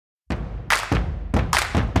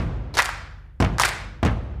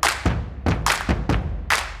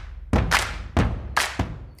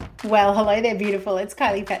Well, hello there, beautiful. It's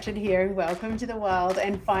Kylie Patchett here, and welcome to the Wild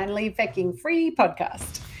and Finally Fecking Free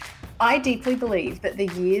podcast. I deeply believe that the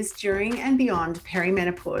years during and beyond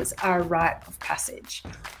perimenopause are a rite of passage.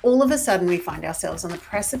 All of a sudden, we find ourselves on the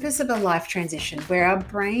precipice of a life transition where our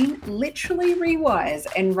brain literally rewires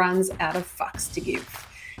and runs out of fucks to give.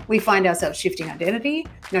 We find ourselves shifting identity,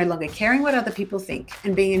 no longer caring what other people think,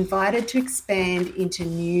 and being invited to expand into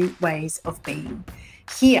new ways of being.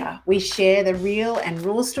 Here, we share the real and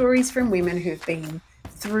raw stories from women who've been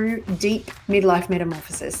through deep midlife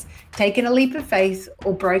metamorphosis, taken a leap of faith,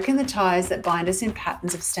 or broken the ties that bind us in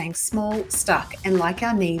patterns of staying small, stuck, and like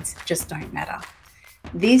our needs just don't matter.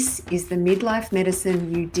 This is the midlife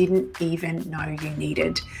medicine you didn't even know you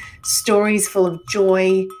needed. Stories full of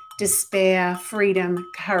joy, despair, freedom,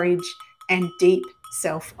 courage, and deep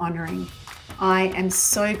self-honoring. I am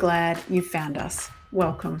so glad you found us.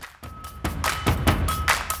 Welcome.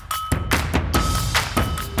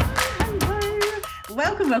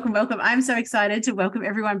 Welcome. I'm so excited to welcome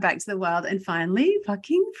everyone back to the Wild and Finally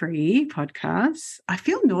Fucking Free podcast. I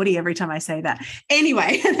feel naughty every time I say that.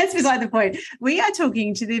 Anyway, that's beside the point. We are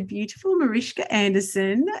talking to the beautiful Mariska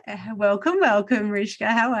Anderson. Welcome, Mariska.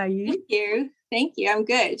 How are you? Thank you. I'm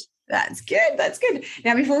good. That's good.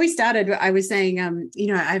 Now, before we started, I was saying,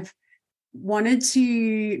 I've wanted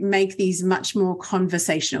to make these much more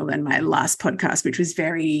conversational than my last podcast, which was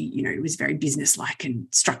very, it was very businesslike and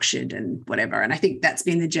structured and whatever. And I think that's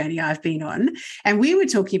been the journey I've been on. And we were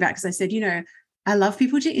talking about, because I said, I love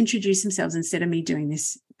people to introduce themselves instead of me doing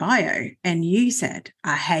this bio. And you said,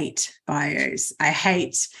 I hate bios.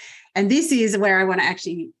 And this is where I want to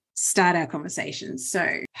actually start our conversation. So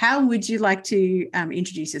how would you like to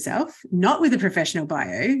introduce yourself, not with a professional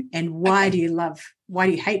bio, and why do you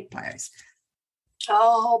hate bios?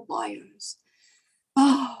 Oh, bios.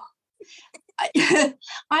 Oh,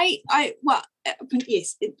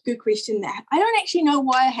 yes, good question there. I don't actually know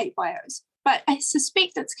why I hate bios, but I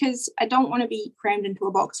suspect it's because I don't want to be crammed into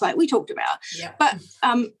a box like we talked about. Yeah. But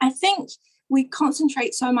I think we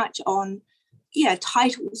concentrate so much on,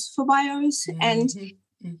 titles for bios, and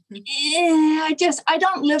I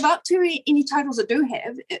don't live up to any titles I do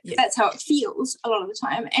have. That's how it feels a lot of the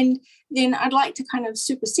time. And then I'd like to kind of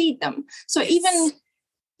supersede them. So even,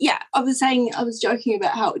 I was joking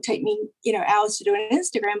about how it would take me, hours to do an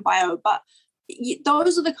Instagram bio, but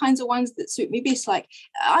those are the kinds of ones that suit me best. Like,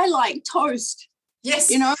 I like toast. Yes.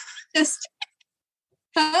 Just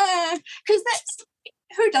because that's,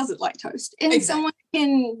 who doesn't like toast? And exactly. Someone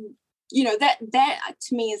can, that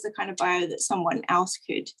to me is the kind of bio that someone else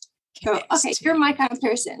could go, okay, you're my kind of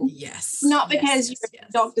person. Yes. Not because you're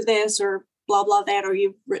a doctor this or blah, blah, that, or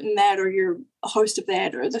you've written that, or you're a host of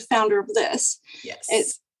that, or the founder of this.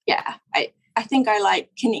 Yes. I think I like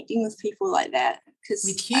connecting with people like that.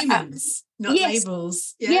 With humans, not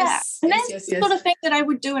labels. Yes. Yeah. And that's the sort of thing that I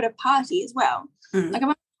would do at a party as well. Mm. Like I'm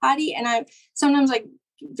at a party and I sometimes like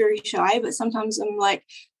very shy, but sometimes I'm like,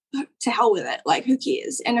 to hell with it, like who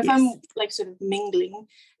cares? And if I'm like sort of mingling,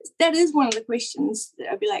 that is one of the questions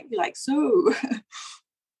that I'd be like, so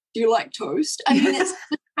do you like toast? I mean, it's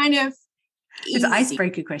kind of easy. It's an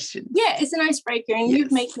icebreaker question. Yeah, it's an icebreaker, and you're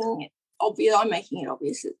making it obvious. I'm making it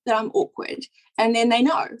obvious that I'm awkward, and then they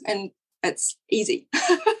know, and it's easy.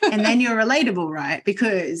 And then you're relatable, right?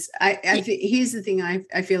 Because here's the thing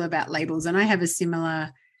I feel about labels, and I have a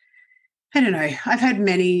similar, I don't know, I've had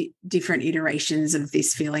many different iterations of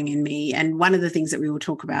this feeling in me. And one of the things that we will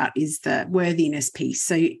talk about is the worthiness piece.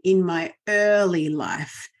 So in my early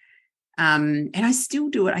life, and I still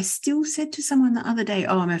do it. I still said to someone the other day,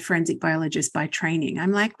 I'm a forensic biologist by training.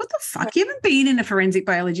 I'm like, what the fuck? You haven't been in a forensic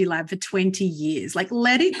biology lab for 20 years. Like,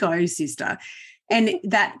 let it go, sister. And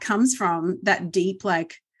that comes from that deep,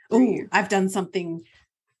 like, I've done something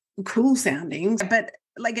cool sounding, but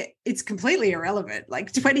like it's completely irrelevant.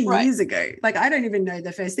 Like 20 years ago, like I don't even know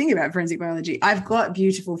the first thing about forensic biology. I've got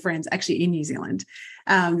beautiful friends actually in New Zealand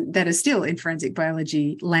that are still in forensic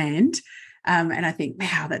biology land. And I think,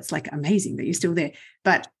 wow, that's like amazing that you're still there.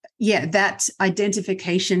 But yeah, that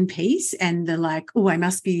identification piece and the like, I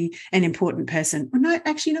must be an important person. Well, no,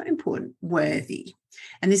 actually not important, worthy.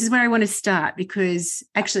 And this is where I want to start, because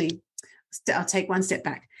actually I'll take one step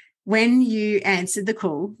back. When you answered the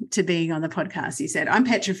call to being on the podcast, you said, I'm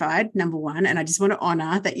petrified, number one, and I just want to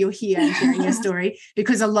honor that you're here and sharing your story,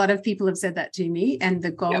 because a lot of people have said that to me, and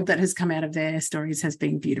the gold that has come out of their stories has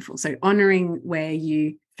been beautiful. So honoring where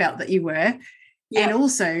you felt that you were. And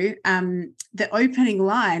also the opening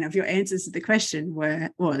line of your answers to the question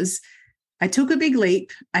was, I took a big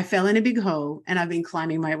leap, I fell in a big hole, and I've been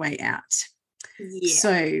climbing my way out. Yeah.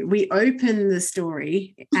 So we open the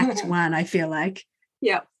story, act one, I feel like.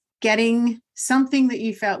 Yeah. getting something that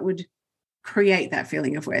you felt would create that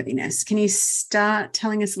feeling of worthiness. Can you start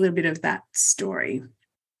telling us a little bit of that story?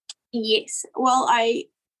 Yes. Well, I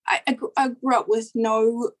grew up with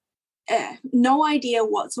no idea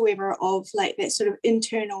whatsoever of like that sort of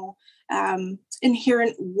internal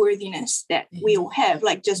inherent worthiness that we all have,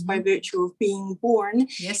 like just by virtue of being born.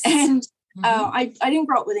 Yes. And I didn't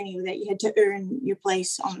grow up with any of that. You had to earn your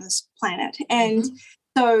place on this planet. And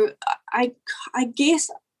so I guess,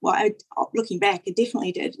 well, looking back, I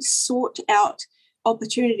definitely did sought out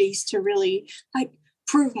opportunities to really like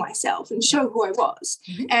prove myself and show who I was.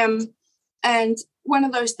 And one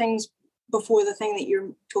of those things before the thing that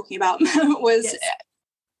you're talking about was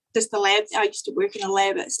just the lab. I used to work in a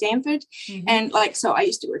lab at Stanford, and so I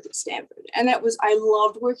used to work at Stanford, and I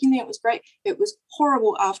loved working there. It was great. It was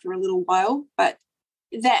horrible after a little while, but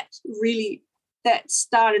that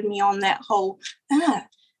started me on that whole,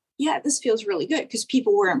 this feels really good, because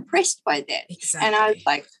people were impressed by that. Exactly. And I was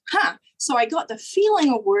like, so I got the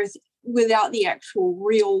feeling of worth without the actual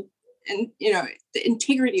real, and the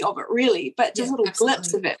integrity of it really, but just little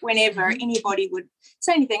glimpses of it whenever anybody would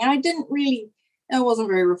say anything. And I wasn't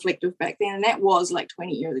very reflective back then, and that was like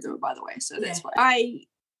 20 years ago, by the way. So that's why I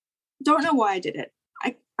don't know why I did it.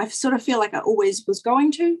 I sort of feel like I always was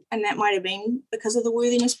going to, and that might have been because of the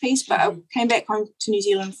worthiness piece, but I came back home to New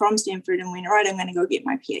Zealand from Stanford and went, right, I'm going to go get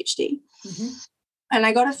my PhD. And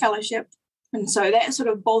I got a fellowship. And so that sort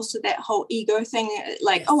of bolstered that whole ego thing,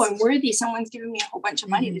 like, oh, I'm worthy. Someone's giving me a whole bunch of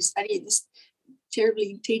money to study this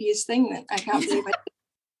terribly tedious thing that I can't believe I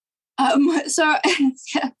did. So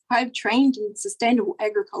I've trained in sustainable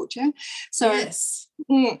agriculture. So, I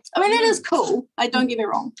mean, that is cool. Don't get me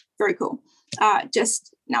wrong. Very cool.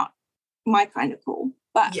 Just not my kind of cool.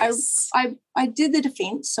 But I did the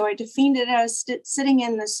defense. So I defended it. I was sitting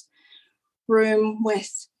in this room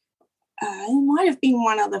with, there might have been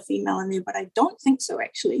one other female in there, but I don't think so,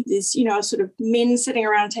 actually. There's, sort of men sitting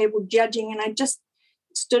around a table judging, and I just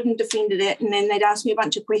stood and defended it. And then they'd ask me a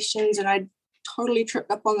bunch of questions, and I'd totally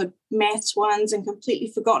tripped up on the maths ones and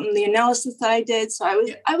completely forgotten the analysis that I did. So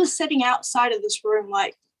I was sitting outside of this room,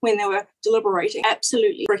 like when they were deliberating,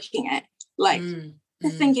 absolutely freaking it, like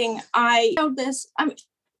thinking I failed this.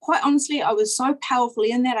 Quite honestly, I was so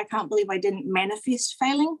powerfully in that I can't believe I didn't manifest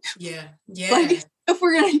failing. Like, if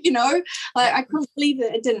we're gonna, I couldn't believe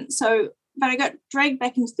that it didn't. So, but I got dragged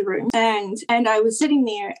back into the room, and I was sitting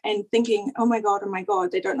there and thinking, oh my god,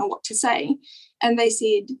 they don't know what to say. And they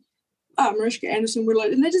said, Mariska Anderson,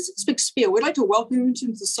 and they just this big spiel. We'd like to welcome you into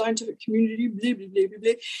the scientific community, blah blah blah blah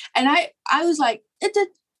blah. And I was like,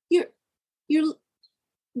 you're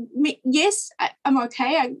yes, I'm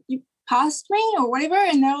okay. You passed me or whatever.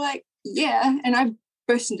 And they're like, yeah. And I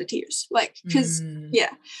burst into tears, like, because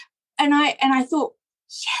And I thought,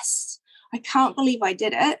 yes, I can't believe I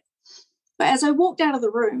did it. But as I walked out of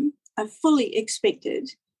the room, I fully expected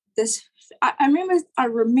this. I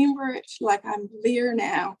remember it like I'm there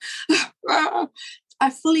now. I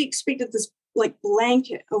fully expected this like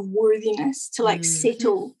blanket of worthiness to like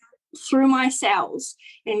settle through my cells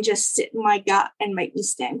and just sit in my gut and make me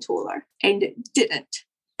stand taller. And it didn't.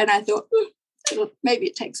 And I thought, maybe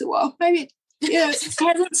it takes a while. Maybe it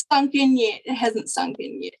hasn't sunk in yet. It hasn't sunk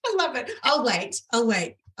in yet. I love it. I'll wait. I'll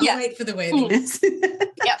wait for the worthiness.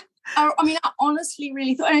 I mean, I honestly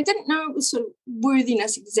really thought, and I didn't know it was sort of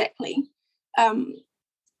worthiness exactly.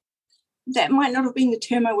 That might not have been the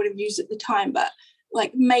term I would have used at the time, but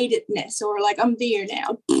like made itness, or like I'm there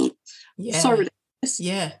now. So ridiculous.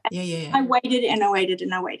 Yeah. I waited and I waited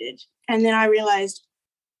and I waited. And then I realized,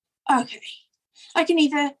 okay, I can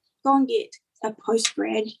either go and get a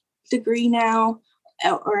postgrad degree now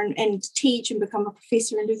and teach and become a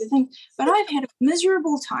professor and do the thing, but I've had a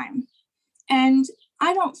miserable time and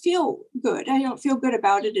I don't feel good. I don't feel good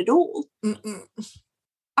about it at all.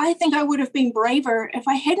 I think I would have been braver if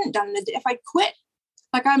I hadn't done if I quit.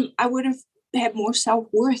 Like I would have had more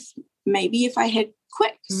self-worth maybe if I had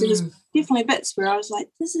quit, because there's definitely bits where I was like,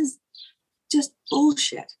 this is just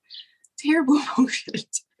bullshit, terrible bullshit.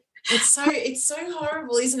 It's so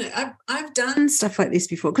horrible, isn't it? I've done stuff like this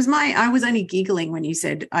before, because I was only giggling when you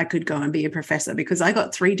said I could go and be a professor, because I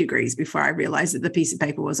got 3 degrees before I realized that the piece of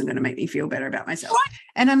paper wasn't going to make me feel better about myself. Right.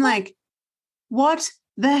 And I'm like, what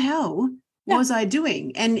the hell was I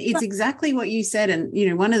doing? And it's exactly what you said. And,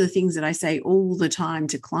 one of the things that I say all the time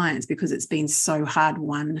to clients, because it's been so hard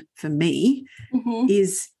won for me,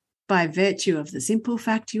 is by virtue of the simple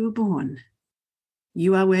fact you were born,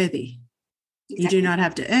 you are worthy. Exactly. You do not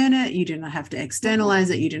have to earn it. You do not have to externalize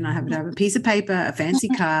it. You do not have to have a piece of paper, a fancy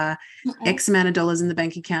car, X amount of dollars in the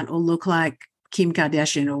bank account, or look like Kim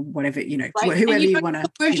Kardashian or whatever, whoever you want to.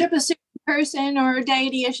 Worship a certain person or a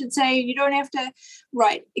deity, I should say. You don't have to,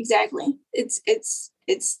 right, exactly. It's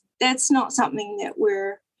that's not something that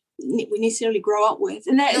we necessarily grow up with.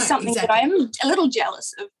 And that is something that I am a little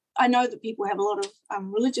jealous of. I know that people have a lot of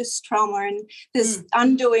religious trauma, and there's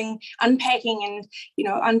unpacking and,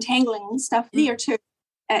 untangling stuff there too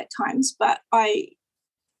at times. But a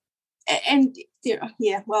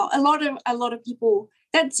lot of people,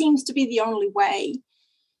 that seems to be the only way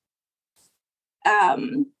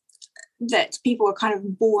that people are kind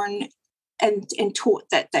of born and taught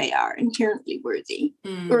that they are inherently worthy,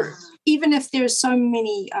 or even if there's so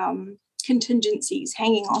many contingencies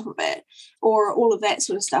hanging off of it or all of that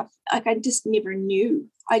sort of stuff. Like, I just never knew.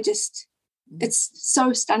 It's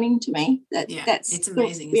so stunning to me that's it's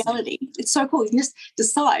amazing, the reality. It's so cool. You can just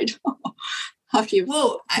decide after you've...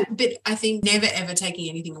 Well, but I think never ever taking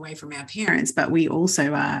anything away from our parents, but we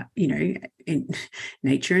also are, in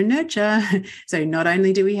nature and nurture. So not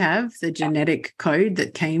only do we have the genetic code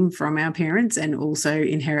that came from our parents and also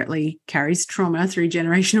inherently carries trauma through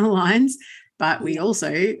generational lines, but we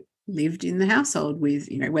also lived in the household with,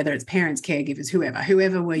 whether it's parents, caregivers,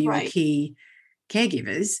 whoever were your key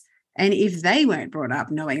caregivers. And if they weren't brought up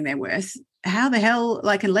knowing their worth, how the hell,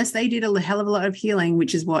 unless they did a hell of a lot of healing,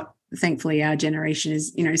 which is what thankfully our generation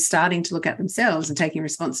is, starting to look at themselves and taking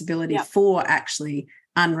responsibility for actually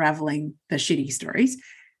unraveling the shitty stories.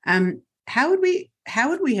 How would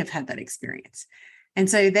we have had that experience? And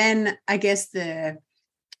so then I guess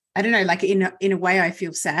I don't know, in a way I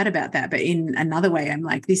feel sad about that, but in another way I'm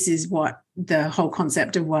like, this is what the whole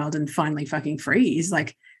concept of wild and finally fucking free is.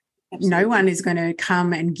 Like, absolutely. No one is going to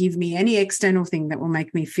come and give me any external thing that will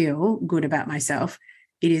make me feel good about myself.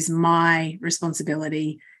 It is my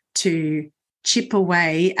responsibility to chip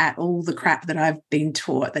away at all the crap that I've been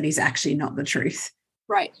taught that is actually not the truth.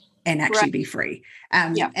 Right. And actually be free.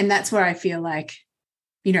 And that's where I feel like,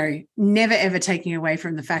 never ever taking away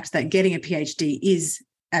from the fact that getting a PhD is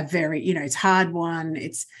a very, it's hard one.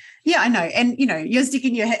 I know. And, you're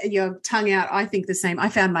sticking your tongue out. I think the same. I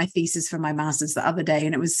found my thesis for my master's the other day,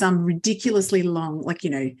 and it was some ridiculously long,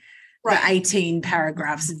 the 18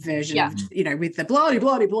 paragraphs version of, with the blah,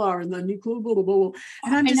 blah, blah, and the nuclear blah, blah, blah.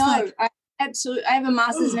 And I'm just absolutely. I have a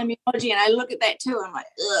master's in immunology, and I look at that too. I'm like,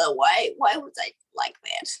 why would they like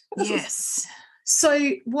that? Yes.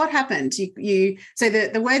 So what happened? So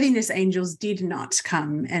the worthiness angels did not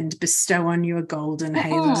come and bestow on you a golden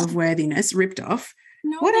halo of worthiness ripped off.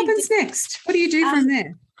 No, what happens next? What do you do from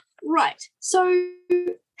there? Right. So,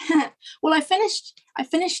 well, I finished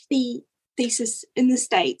the thesis in the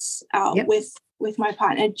States with my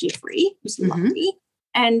partner Jeffrey, who's lovely,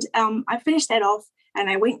 and I finished that off. And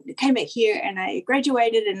I came back here, and I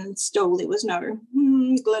graduated, and still there was no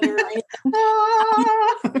glitter or anything.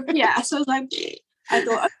 So I was like, I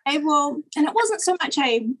thought, okay, well, and it wasn't so much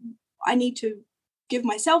I need to give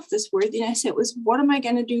myself this worthiness. It was, what am I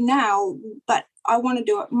going to do now? But I want to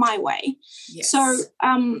do it my way. Yes. So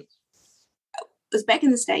I was back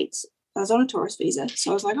in the States. I was on a tourist visa.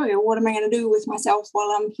 So I was like, okay, what am I going to do with myself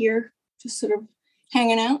while I'm here, just sort of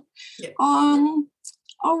hanging out? Yeah.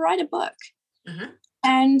 I'll write a book.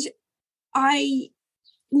 And I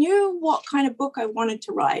knew what kind of book I wanted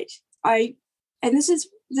to write. And this is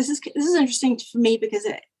interesting for me because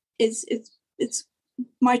it's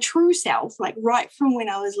my true self, like right from when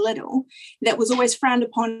I was little, that was always frowned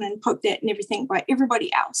upon and poked at and everything by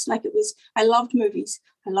everybody else. Like, it was, I loved movies,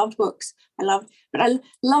 I loved books, but I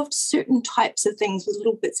loved certain types of things with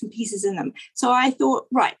little bits and pieces in them. So I thought,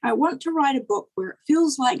 right, I want to write a book where it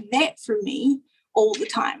feels like that for me all the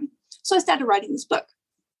time. So I started writing this book,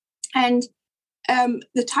 and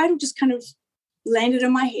the title just kind of landed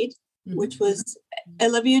in my head, which was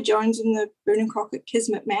Olivia Jones and the Boone and Crockett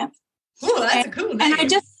Kismet Map. Oh, that's a cool name. And I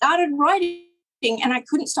just started writing, and I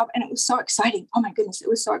couldn't stop, and it was so exciting. Oh my goodness, it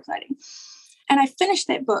was so exciting. And I finished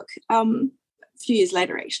that book a few years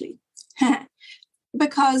later, actually,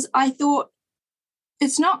 because I thought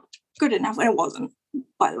it's not good enough, and it wasn't.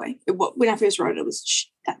 By the way, when I first wrote it, it was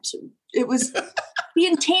absolute. It was the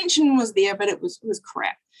intention was there, but it was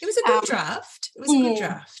crap. It was a good draft. It was a good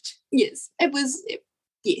draft. Yes, it was.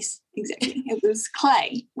 Yes, exactly. It was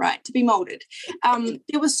clay, right, to be molded.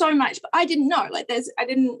 There was so much, but I didn't know. I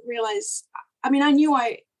didn't realize. I mean, I knew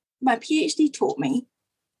my PhD taught me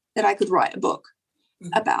that I could write a book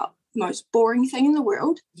about the most boring thing in the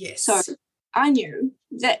world. Yes. So I knew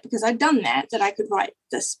that because I'd done that I could write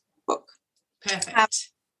this book.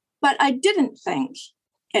 Perfect. But I didn't think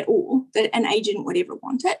at all that an agent would ever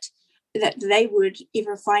want it, that they would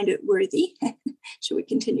ever find it worthy. Should we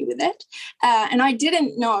continue with that? And I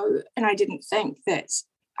didn't know, and I didn't think that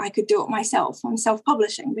I could do it myself on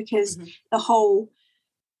self-publishing, because the whole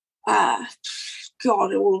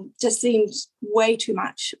God, it all just seemed way too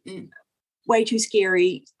much, way too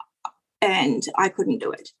scary, and I couldn't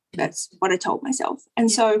do it. That's what I told myself.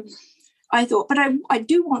 And so I thought, but I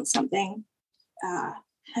do want something.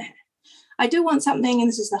 I do want something, and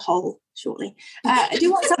this is the whole shortly. I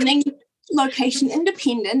do want something location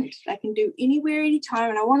independent that I can do anywhere, anytime,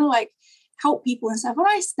 and I want to like help people and stuff. And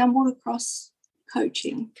I stumbled across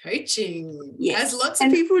coaching. As lots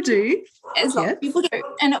of people do. As lots of people do.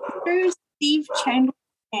 And it was through Steve Chandler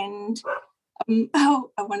and I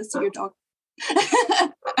want to see your dog.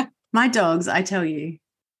 My dogs, I tell you,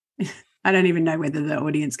 I don't even know whether the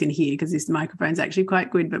audience can hear because this microphone's actually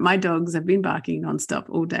quite good, but my dogs have been barking nonstop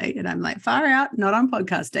all day. And I'm like, far out, not on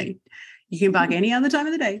podcast day. You can bark any other time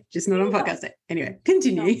of the day, just not on podcast day. Anyway,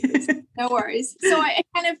 continue. No worries. So I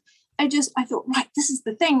thought, right, this is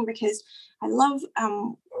the thing, because I love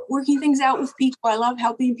working things out with people. I love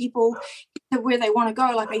helping people get to where they want to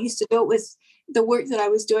go. Like I used to do it with the work that I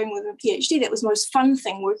was doing with a PhD. That was the most fun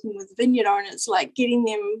thing, working with vineyard owners, like helping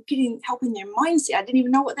their mindset. I didn't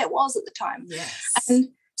even know what that was at the time. Yes. And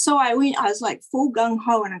so I was like full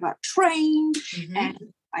gung-ho, and I got trained,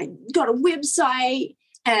 and I got a website,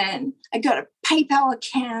 and I got a PayPal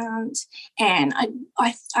account, and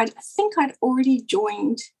I think I'd already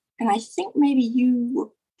joined, and I think maybe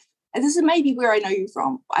this is maybe where I know you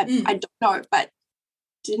from. I don't know, but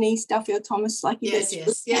Denise Duffield Thomas, Lucky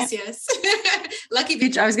Bitch. Yes. Lucky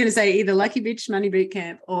Bitch. I was going to say either Lucky Bitch, Money Boot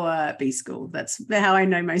Camp, or B School. That's how I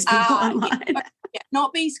know most people online. Yeah,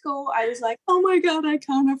 not B School. I was like, oh my God, I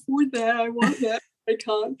can't afford that. I want that. I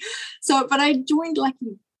can't. So, but I joined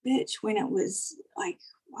Lucky Bitch when it was like,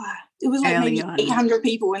 wow, it was like maybe 800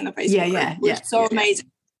 people in the Facebook group. So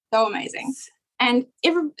amazing. So amazing. And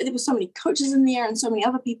there was so many coaches in there and so many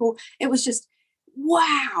other people. It was just,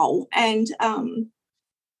 wow. And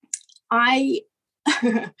I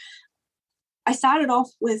started off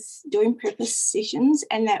with doing purpose sessions,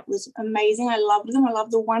 and that was amazing. I loved them. I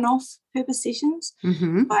loved the one-off purpose sessions.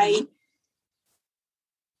 I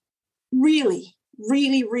really,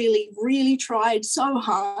 really, really, really tried so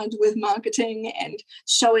hard with marketing and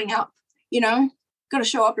showing up. Got to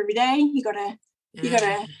show up every day. You got to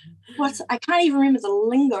I can't even remember the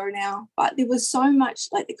lingo now, but there was so much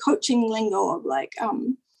like the coaching lingo of like,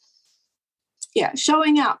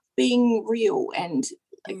 showing up, being real, and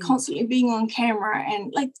like constantly being on camera.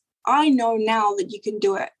 And like, I know now that you can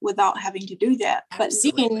do it without having to do that.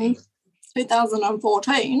 Absolutely. But then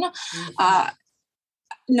 2014,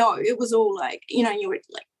 no, it was all like, you were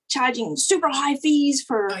like charging super high fees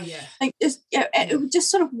for like this. It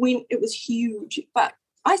just sort of went, it was huge. But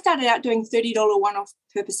I started out doing $30 one-off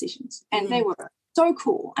purpose sessions, and they were so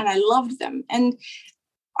cool, and I loved them, and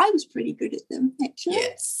I was pretty good at them, actually.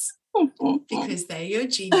 Yes, because they're your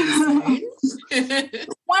genius zone.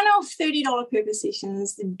 One-off $30 purpose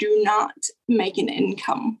sessions do not make an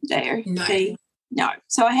income there. No.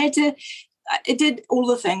 So I did all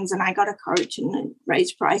the things, and I got a coach, and I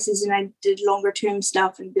raised prices, and I did longer term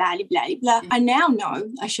stuff, and blah, blah, blah. I now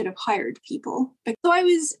know I should have hired people. So I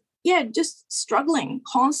was just struggling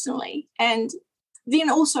constantly, and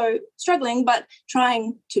then also struggling, but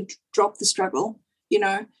trying to drop the struggle,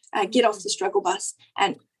 get off the struggle bus,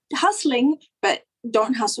 and hustling, but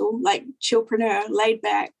don't hustle, like chillpreneur, laid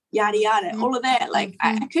back, yada, yada, all of that. Like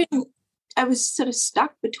I was sort of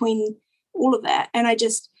stuck between all of that, and I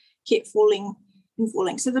just kept falling and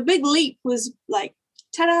falling. So the big leap was like,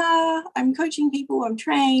 ta-da, I'm coaching people, I'm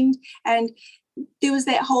trained. And there was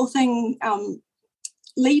that whole thing,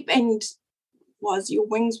 leap and was your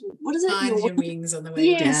wings, what is it? Find your wings on the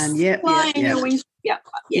way down. Your wings.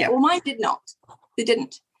 Yeah. Well, mine did not. They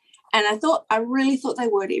didn't. And I really thought they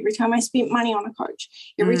would. Every time I spent money on a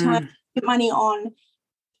coach, every time I spent money on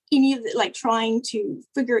any of the, like trying to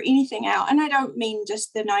figure anything out. And I don't mean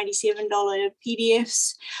just the $97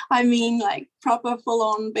 PDFs. I mean like proper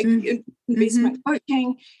full-on big investment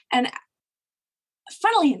coaching. And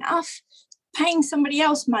funnily enough, paying somebody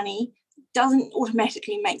else money doesn't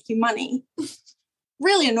automatically make you money.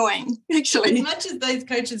 Really annoying, actually. As much as those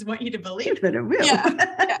coaches want you to believe that it will.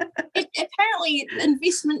 Apparently,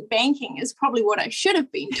 investment banking is probably what I should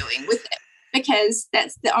have been doing with it, because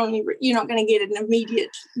that's the only, you're not going to get an immediate,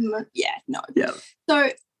 So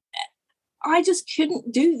I just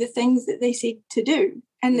couldn't do the things that they said to do.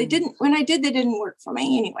 And they didn't, when I did, they didn't work for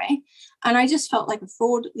me anyway. And I just felt like a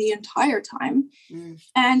fraud the entire time.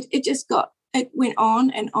 And it went on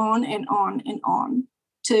and on and on and on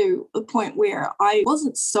to a point where I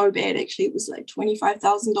wasn't so bad, actually. It was like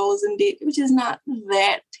 $25,000 in debt, which is not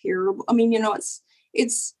that terrible. I mean,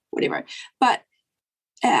 it's whatever. But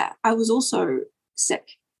I was also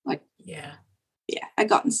sick. Like, I I'd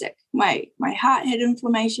gotten sick. My heart had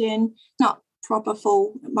inflammation, not proper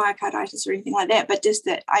full myocarditis or anything like that, but just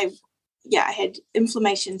that I had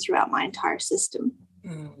inflammation throughout my entire system.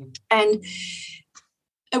 And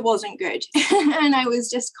it wasn't good. And I was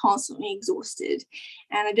just constantly exhausted,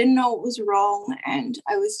 and I didn't know what was wrong, and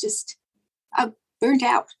I was just burnt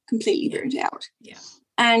out, completely burnt out. Yeah.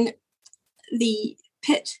 And the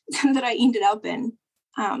pit that I ended up in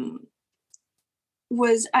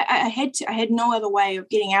was I had no other way of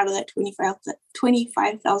getting out of that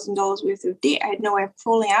 $25,000 worth of debt. I had no way of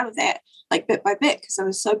crawling out of that, like bit by bit, because I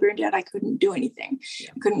was so burned out I couldn't do anything.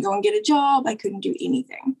 I couldn't go and get a job. I couldn't do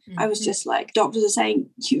anything. I was just like, doctors are saying,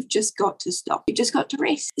 you've just got to stop. You've just got to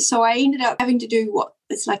rest. So I ended up having to do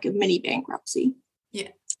it's like a mini bankruptcy in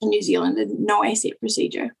New Zealand, and no asset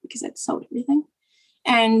procedure, because I'd sold everything.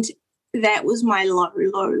 And that was my low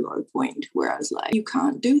point, where I was like, you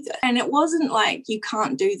can't do this. And it wasn't like, you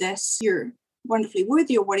can't do this, you're wonderfully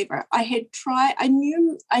worthy or whatever. I had tried, I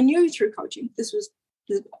knew through coaching, it's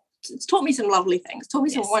taught me some lovely things, taught me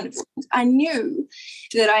some wonderful things. I knew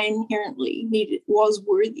that I inherently was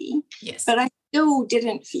worthy, but I still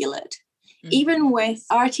didn't feel it. Even with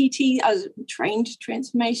RTT, I was a trained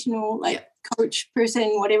transformational coach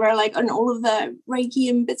person, whatever, like on all of the Reiki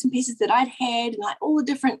and bits and pieces that I'd had, and like all the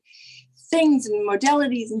different things and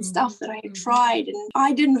modalities and stuff that I had tried, and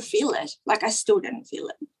I didn't feel it. Like I still didn't feel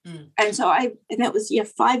it. And so and that was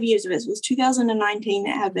 5 years of it. It was 2019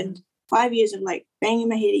 that happened. 5 years of like banging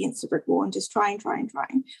my head against the brick wall and just trying.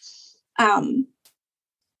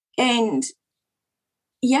 And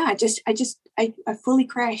yeah, I fully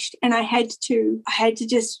crashed, and I had to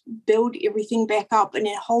just build everything back up in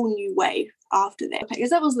a whole new way after that, because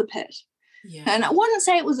that was the pit. And I wouldn't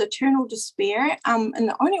say it was eternal despair. And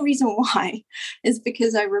the only reason why is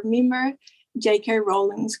because I remember J.K.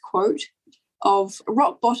 Rowling's quote of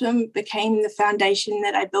rock bottom became the foundation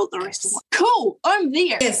that I built the rest of my... Cool, I'm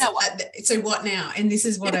there. Yes. So what now? And this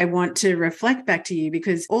is what I want to reflect back to you,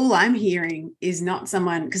 because all I'm hearing is not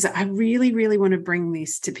someone, because I really, really want to bring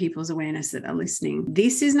this to people's awareness that are listening.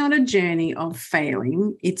 This is not a journey of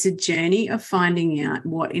failing. It's a journey of finding out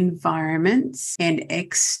what environments and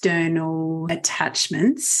external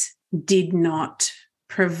attachments did not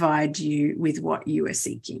provide you with what you are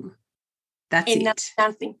seeking. That's and it.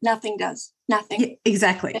 Nothing does. Nothing. Yeah,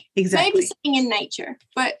 exactly. Maybe something in nature,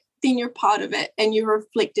 but then you're part of it and you're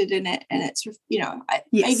reflected in it, and it's,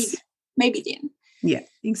 maybe then. Yeah,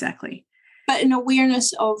 exactly. But an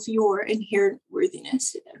awareness of your inherent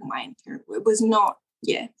worthiness, it was not,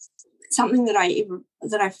 something that I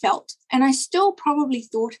felt. And I still probably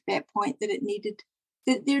thought at that point that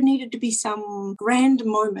there needed to be some grand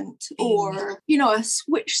moment or, a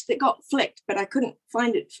switch that got flicked, but I couldn't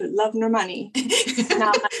find it for love nor money.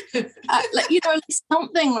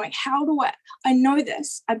 Something like, how do I know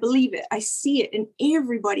this, I believe it, I see it in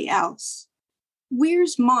everybody else.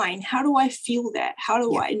 Where's mine? How do I feel that? How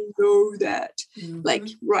do I know that? Like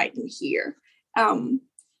right in here. And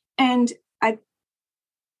I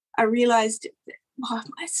realized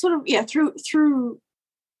I sort of, through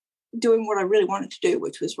doing what I really wanted to do,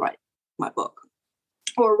 which was write my book,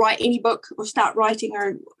 or write any book, or start writing,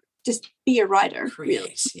 or just be a writer.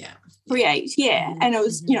 Create. And it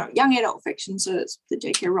was, young adult fiction, so it's the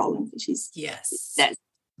J.K. Rowling.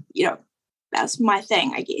 That's my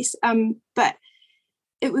thing, I guess. But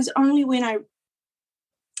it was only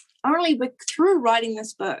through writing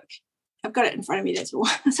this book, I've got it in front of me, that's all,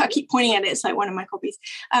 so I keep pointing at it, it's like one of my copies.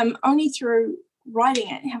 Only through writing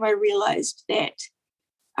it have I realized that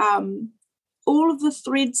all of the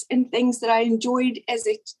threads and things that I enjoyed as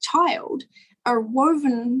a child are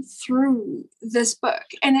woven through this book,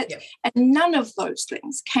 and none of those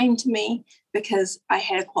things came to me because I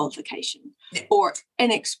had a qualification or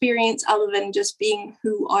an experience other than just being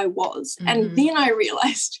who I was. And then I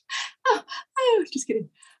realized, just kidding,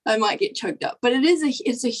 I might get choked up, but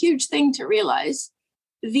it's a huge thing to realize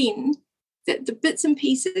then that the bits and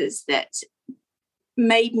pieces that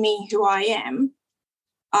made me who I am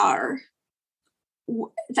are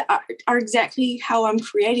exactly how I'm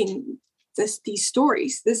creating these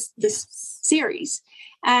stories, this series.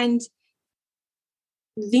 And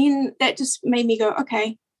then that just made me go,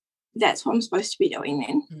 okay, that's what I'm supposed to be doing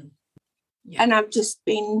then. And I've just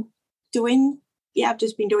been doing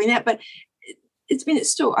that, but it's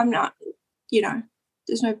still, I'm not,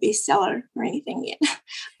 there's no bestseller or anything yet,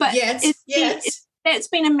 but that's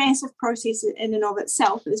been a massive process in and of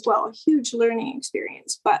itself as well, a huge learning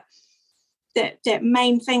experience. But that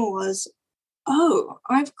main thing was,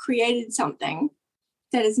 I've created something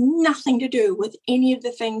that has nothing to do with any of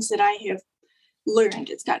the things that I have learned.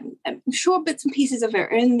 It's got, I'm sure bits and pieces of it are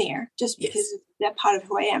in there just because they're part of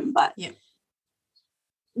who I am. But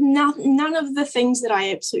none of the things that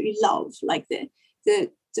I absolutely love, like the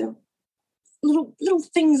little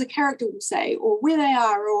things a character will say, or where they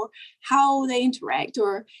are, or how they interact,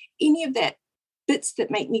 or any of that bits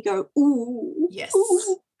that make me go, ooh,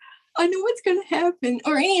 ooh, I know what's going to happen,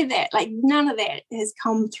 or any of that. Like, none of that has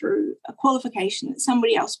come through a qualification that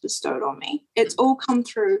somebody else bestowed on me. It's all come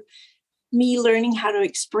through me learning how to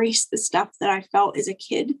express the stuff that I felt as a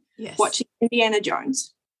kid watching Indiana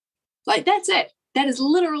Jones. Like, that's it. That is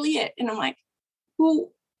literally it. And I'm like,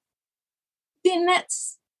 well, then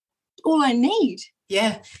that's all I need.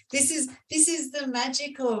 Yeah. This is the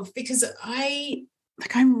magic of, because I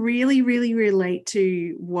really, really relate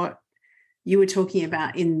to what you were talking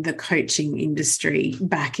about in the coaching industry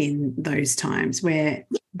back in those times, where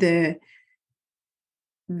the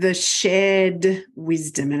shared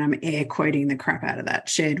wisdom, and I'm air quoting the crap out of that,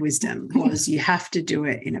 shared wisdom was you have to do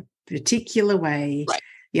it in a particular way. Right.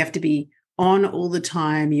 You have to be on all the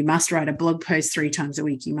time. You must write a blog post 3 times a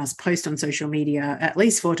week. You must post on social media at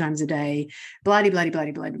least 4 times a day. Bloody, bloody,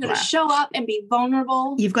 bloody, bloody, You've got to show up and be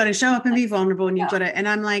vulnerable. You've got to show up and be vulnerable, and you've got to, and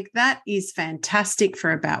I'm like, that is fantastic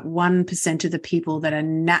for about 1% of the people that are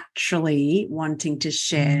naturally wanting to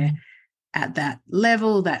share at that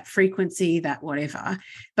level, that frequency, that whatever.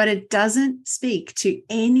 But it doesn't speak to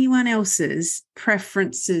anyone else's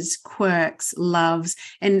preferences, quirks, loves.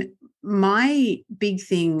 And my big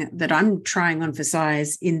thing that I'm trying on for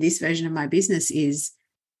size in this version of my business is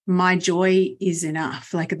my joy is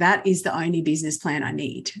enough. Like, that is the only business plan I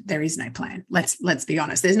need. There is no plan. Let's be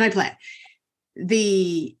honest. There's no plan.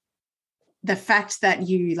 The fact that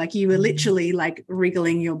you were literally like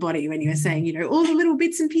wriggling your body when you were saying, you know, all the little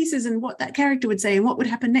bits and pieces and what that character would say and what would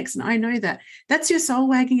happen next. And I know that's your soul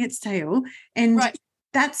wagging its tail. And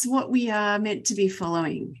that's what we are meant to be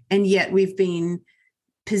following. And yet we've been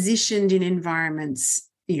positioned in environments,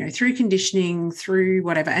 you know, through conditioning, through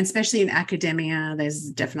whatever, and especially in academia,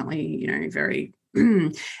 there's definitely, you know, very,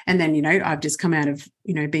 and then, you know, I've just come out of,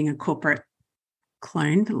 you know, being a corporate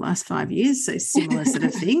clone for the last 5 years. So similar sort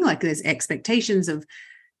of thing, like there's expectations of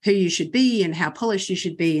who you should be and how polished you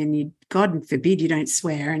should be. And you, God forbid, you don't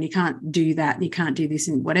swear and you can't do that and you can't do this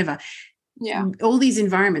and whatever. Yeah. All these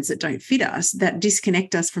environments that don't fit us, that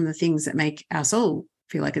disconnect us from the things that make our soul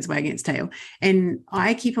feel like it's wagging its tail. And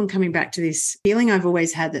I keep on coming back to this feeling I've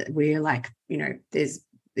always had that we're like, you know, there's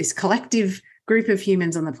this collective group of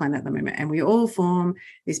humans on the planet at the moment, and we all form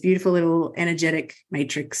this beautiful little energetic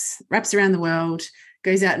matrix, wraps around the world,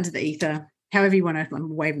 goes out into the ether, however you want to.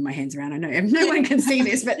 I'm waving my hands around. I know no one can see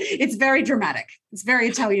this, but it's very dramatic. It's very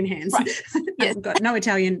Italian hands. Right. Yes. I've got no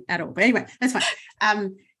Italian at all. But anyway, that's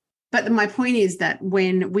fine. But my point is that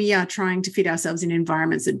when we are trying to fit ourselves in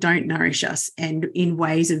environments that don't nourish us and in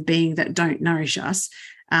ways of being that don't nourish us,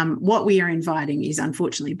 what we are inviting is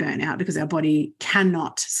unfortunately burnout, because our body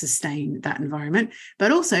cannot sustain that environment.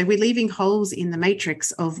 But also we're leaving holes in the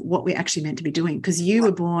matrix of what we're actually meant to be doing, because you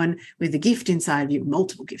were born with a gift inside of you,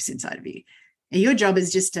 multiple gifts inside of you. And your job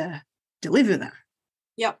is just to deliver them.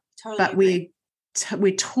 Yep, totally. But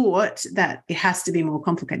we're taught that it has to be more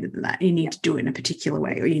complicated than that. You need to do it in a particular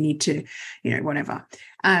way, or you need to, you know, whatever.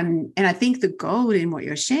 And I think the gold in what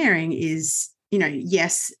you're sharing is, you know,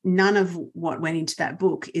 yes, none of what went into that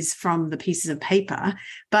book is from the pieces of paper,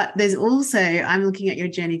 but there's also, I'm looking at your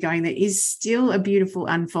journey going, there is still a beautiful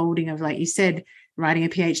unfolding of, like you said, writing a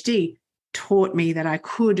PhD taught me that I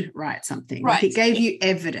could write something. Right. Like, it gave you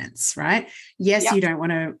evidence, right? Yes, you don't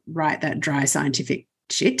want to write that dry scientific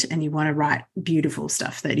shit, and you want to write beautiful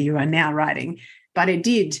stuff that you are now writing, but it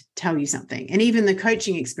did tell you something. And even the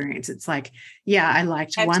coaching experience, it's like, yeah, I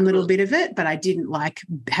liked one little bit of it, but I didn't like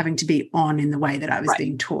having to be on in the way that I was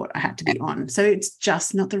being taught I had to be on. So it's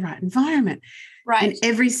just not the right environment. Right. And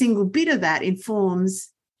every single bit of that informs,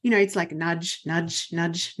 you know, it's like nudge, nudge,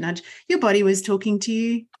 nudge, nudge. Your body was talking to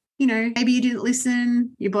you, you know, maybe you didn't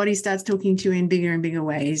listen. Your body starts talking to you in bigger and bigger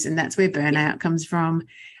ways. And that's where burnout comes from.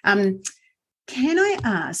 Can I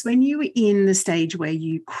ask, when you were in the stage where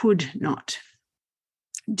you could not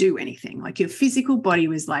do anything, like your physical body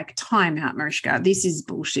was like, time out, Mariska, this is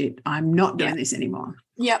bullshit, I'm not doing this anymore?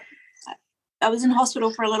 Yep. I was in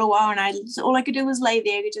hospital for a little while, and all I could do was lay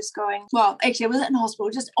there just going, well, actually I wasn't in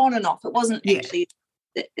hospital, just on and off. It wasn't actually,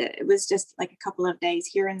 it was just like a couple of days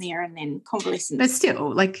here and there, and then convalescence. But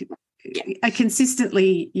still, like,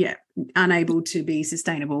 consistently, unable to be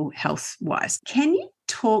sustainable health-wise. Can you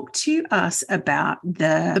talk to us about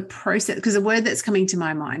the process? Because the word that's coming to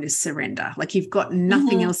my mind is surrender. Like you've got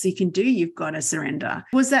nothing else you can do. You've got to surrender.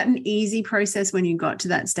 Was that an easy process when you got to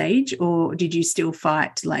that stage, or did you still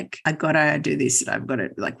fight like, I got to do this, I've got to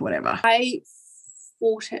like whatever? I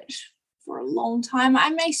fought it for a long time. I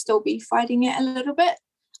may still be fighting it a little bit,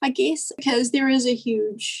 I guess, because there is a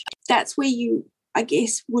huge, that's where you, I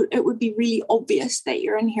guess, it would be really obvious that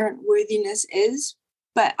your inherent worthiness is,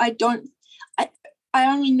 but I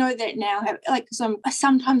only know that now, like, because I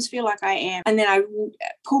sometimes feel like I am, and then I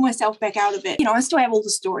pull myself back out of it. You know, I still have all the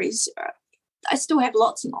stories. I still have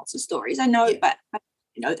lots and lots of stories. I know, but I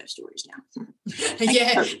know those stories now.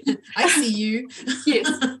 Yeah, I see you. Yes,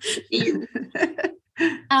 you.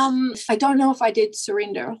 I don't know if I did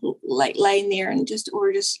surrender, like laying there and just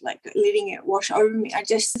like letting it wash over me.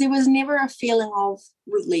 There was never a feeling of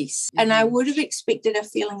release. And I would have expected a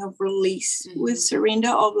feeling of release with surrender,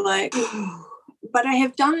 of like, but I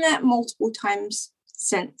have done that multiple times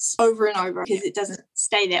since, over and over, because it doesn't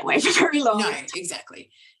stay that way for very long. No, exactly.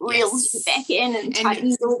 Reels back in and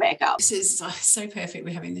tightens it all back up. This is so perfect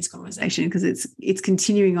we're having this conversation, Because it's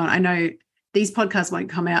continuing on. I know these podcasts won't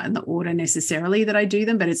come out in the order necessarily that I do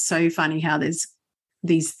them, but it's so funny how there's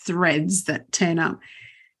these threads that turn up.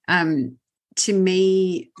 To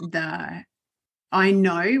me, I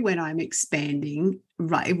know when I'm expanding,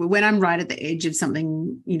 right, when I'm right at the edge of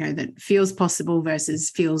something, you know, that feels possible versus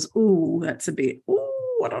feels, that's a bit,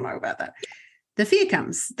 I don't know about that. The fear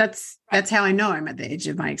comes. That's how I know I'm at the edge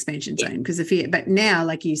of my expansion zone, because the fear. But now,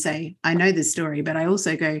 like you say, I know the story, but I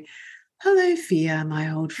also go, hello, fear,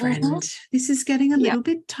 my old friend. This is getting a little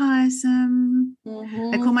bit tiresome.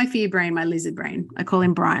 I call my fear brain my lizard brain. I call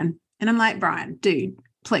him Brian. And I'm like, Brian, dude,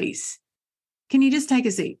 please, can you just take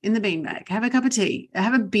a seat in the beanbag, have a cup of tea,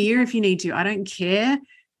 have a beer if you need to. I don't care.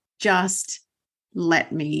 Just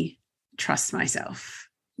let me trust myself.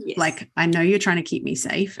 Yes. Like, I know you're trying to keep me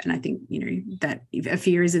safe. And I think, you know, that a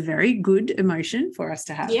fear is a very good emotion for us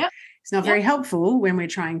to have. Yep. It's not very helpful when we're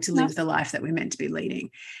trying to live the life that we're meant to be leading.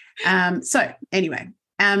 So anyway,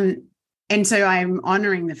 and so I'm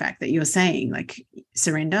honoring the fact that you're saying like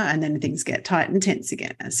surrender, and then things get tight and tense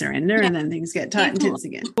again, surrender, and then things get tight and tense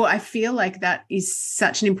again. Well, I feel like that is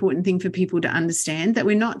such an important thing for people to understand, that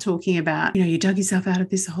we're not talking about, you know, you dug yourself out of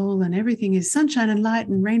this hole and everything is sunshine and light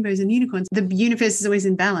and rainbows and unicorns. The universe is always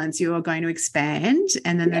in balance. You are going to expand,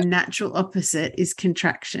 and then the natural opposite is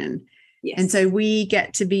contraction. Yes. And so we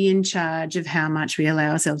get to be in charge of how much we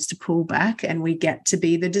allow ourselves to pull back, and we get to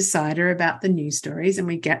be the decider about the new stories, and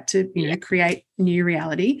we get to, you know, create new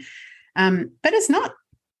reality. But it's not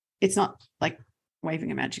like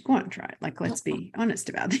waving a magic wand, right? Like, let's be honest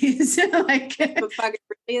about this. Like,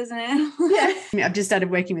 isn't it? Yeah. I've just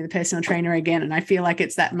started working with a personal trainer again, and I feel like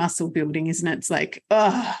it's that muscle building, isn't it? It's like,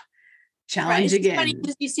 challenge again. It's funny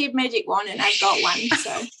because you said magic wand and I've got one,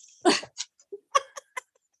 so.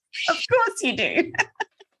 Of course you do.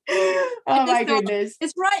 Oh my goodness.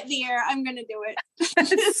 It's right there. I'm going to do it.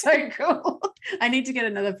 It's so cool. I need to get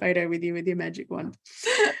another photo with you with your magic wand.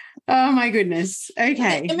 Oh my goodness.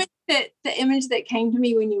 Okay. The image that came to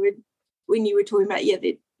me when you were talking about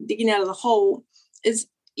the digging out of the hole is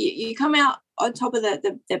you come out on top of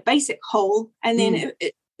the basic hole, and then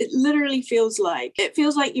it literally feels like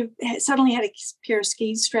you've suddenly had a pair of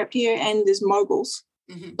skis strapped here and there's moguls.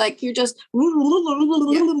 Like you're just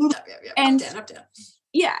and up, down.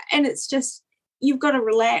 Yeah, and it's just, you've got to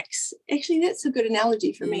relax. Actually, that's a good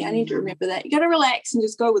analogy for me. I need to remember that. You got to relax and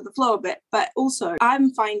just go with the flow a bit. But also,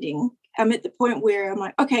 I'm finding I'm at the point where I'm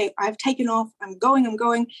like, okay, I've taken off, I'm going, and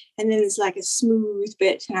then there's like a smooth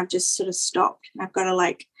bit, and I've just sort of stopped, and I've got to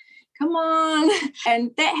like, come on,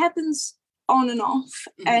 and that happens on and off,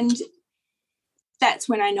 and that's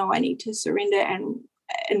when I know I need to surrender and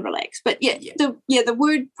relax. But the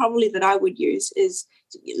word probably that I would use is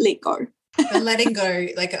let go. But letting go,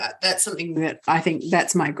 like that's something that I think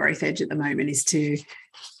that's my growth edge at the moment, is to,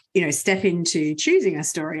 you know, step into choosing a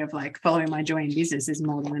story of like following my joy in business is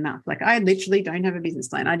more than enough. Like, I literally don't have a business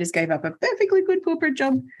plan. I just gave up a perfectly good corporate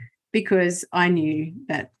job because I knew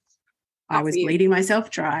that I was bleeding myself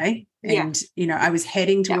dry, and you know, I was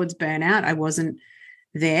heading towards burnout. I wasn't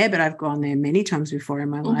there, but I've gone there many times before in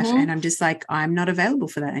my life, and I'm just like, I'm not available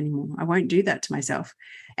for that anymore. I won't do that to myself.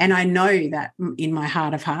 And I know that in my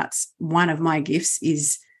heart of hearts, one of my gifts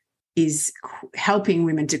is helping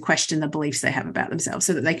women to question the beliefs they have about themselves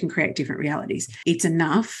so that they can create different realities. It's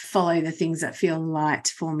enough. Follow the things that feel light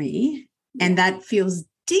for me, and that feels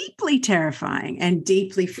deeply terrifying and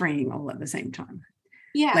deeply freeing all at the same time.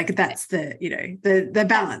 Yeah, like that's the, you know, the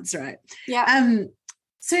balance, right? Yeah.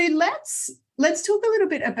 So let's talk a little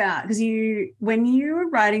bit about, because when you were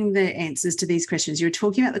writing the answers to these questions, you were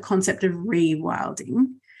talking about the concept of rewilding.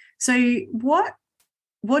 So what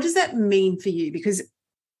does that mean for you? Because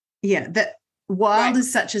that wild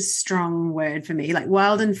is such a strong word for me, like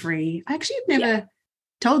wild and free. I actually have never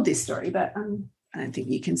told this story, but I don't think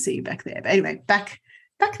you can see back there. But anyway, back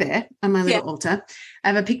there on my little altar, I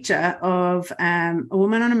have a picture of a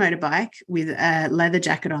woman on a motorbike with a leather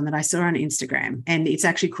jacket on that I saw on Instagram, and it's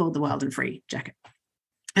actually called the Wild and Free jacket.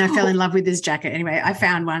 And I fell in love with this jacket. Anyway, I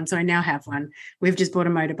found one, so I now have one. We've just bought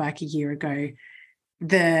a motorbike a year ago.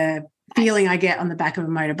 The feeling I get on the back of a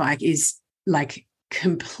motorbike is like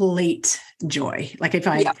complete joy. Like if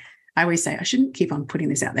I always say, I shouldn't keep on putting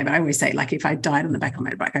this out there, but I always say, like, if I died on the back of a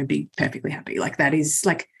motorbike, I'd be perfectly happy. Like that is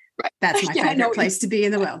like, that's my favorite place to be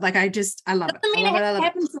in the world. Like I love it. I love it. I love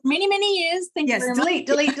happened for many, many years. Thank you very much.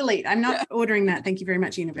 Delete. I'm not ordering that. Thank you very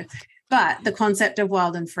much, universe. But the concept of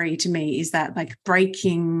wild and free to me is that like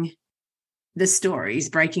breaking the stories,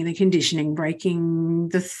 breaking the conditioning, breaking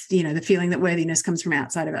the feeling that worthiness comes from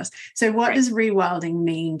outside of us. So what does rewilding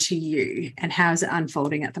mean to you, and how is it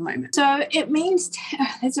unfolding at the moment? So it means,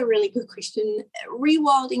 that's a really good question.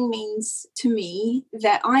 Rewilding means to me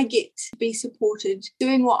that I get to be supported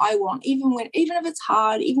doing what I want, even if it's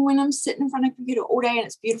hard, even when I'm sitting in front of a computer all day and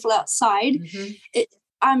it's beautiful outside,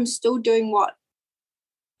 I'm still doing what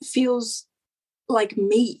feels like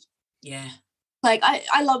me. Yeah. Like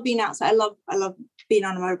I love being outside. I love being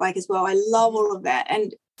on a motorbike as well. I love all of that.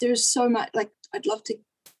 And there's so much, like, I'd love to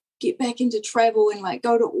get back into travel and like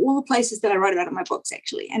go to all the places that I write about in my books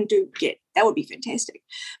actually, and that would be fantastic.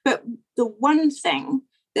 But the one thing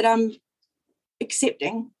that I'm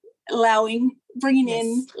accepting, allowing, bringing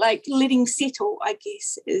in, like letting settle, I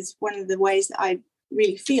guess, is one of the ways that I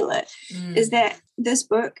really feel it, is that this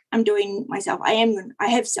book I'm doing myself. I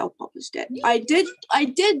have self-published it. I did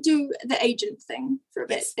do the agent thing for a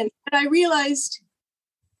bit, but I realized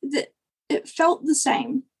that it felt the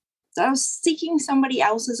same. So I was seeking somebody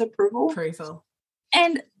else's approval.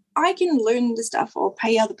 And I can learn the stuff or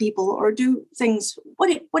pay other people or do things,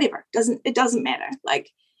 whatever. It doesn't matter.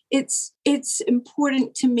 Like it's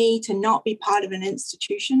important to me to not be part of an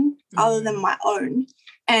institution other than my own.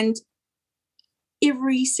 And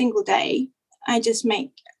every single day, I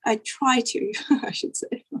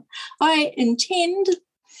intend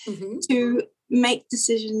to make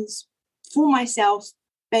decisions for myself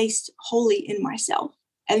based wholly in myself.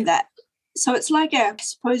 And so it's like one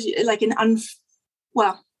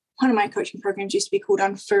of my coaching programs used to be called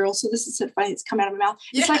Unfurl. So this is so funny, it's come out of my mouth.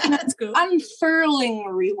 It's like an unfurling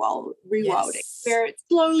rewilding, where it's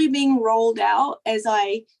slowly being rolled out as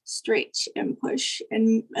I stretch and push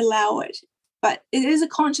and allow it. But it is a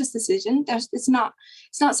conscious decision. It's not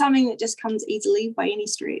something that just comes easily by any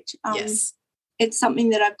stretch. It's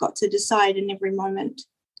something that I've got to decide in every moment.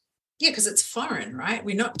 Yeah, because it's foreign, right?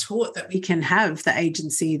 We're not taught that we can have the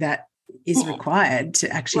agency that is required to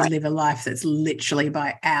actually live a life that's literally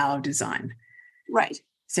by our design. Right.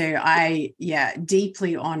 So I,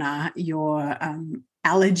 deeply honor your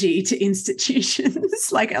allergy to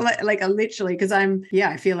institutions, like literally, because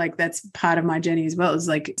I feel like that's part of my journey as well, is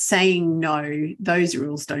like saying no, those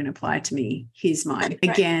rules don't apply to me, here's mine,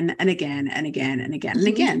 again and again and again and again and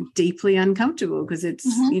again. Deeply uncomfortable, because it's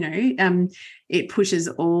it pushes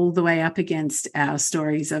all the way up against our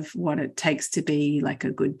stories of what it takes to be like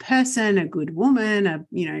a good person, a good woman,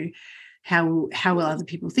 how will other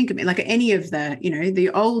people think of me, like any of the the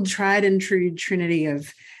old tried and true trinity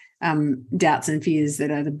of doubts and fears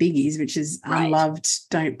that are the biggies, which is unloved,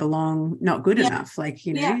 don't belong, not good enough,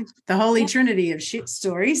 the holy trinity of shit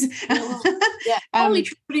stories. Holy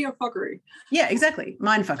trinity of fuckery. Yeah, exactly.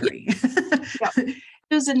 Mind fuckery.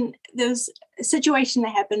 There's a situation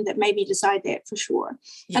that happened that made me decide that for sure.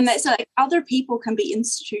 Yes. And that's like other people can be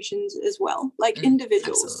institutions as well, like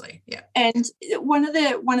individuals. Absolutely. Yeah. And one of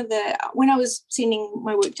the when I was sending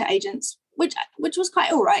my work to agents, which was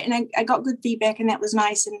quite all right, and I got good feedback, and that was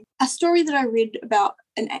nice. And a story that I read about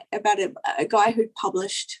a guy who'd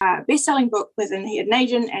published a best-selling book and he had an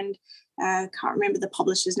agent, and I can't remember the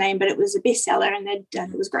publisher's name, but it was a bestseller, and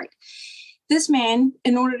it was great. This man,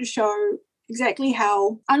 in order to show exactly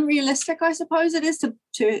how unrealistic, I suppose, it is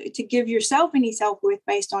to give yourself any self-worth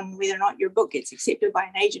based on whether or not your book gets accepted by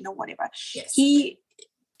an agent or whatever, he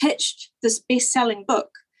pitched this best-selling book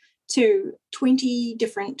to 20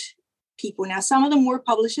 different people. Now, some of them were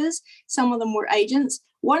publishers, some of them were agents.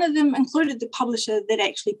 One of them included the publisher that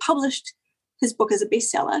actually published his book as a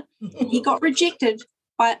bestseller. He got rejected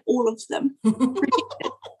by all of them.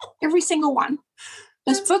 Rejected. Every single one.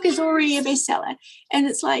 This book is already a bestseller. And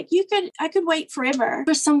it's like, I could wait forever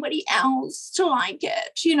for somebody else to like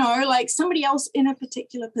it, like somebody else in a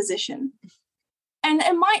particular position. And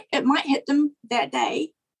it might hit them that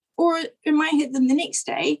day, or it might hit them the next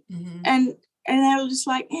day. Mm-hmm. And they're just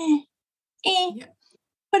like, Yeah.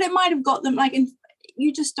 But it might have got them like, and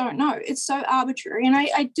you just don't know. It's so arbitrary. And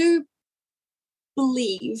I do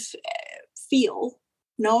feel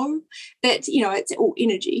that it's all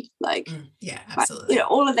energy, like absolutely,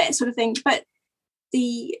 all of that sort of thing. But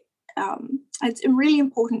it's really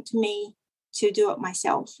important to me to do it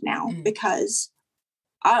myself now, because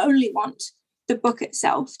I only want the book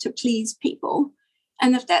itself to please people,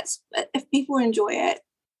 and if people enjoy it,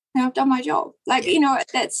 then I've done my job. Like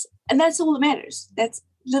that's all that matters. That's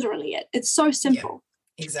literally it. It's so simple.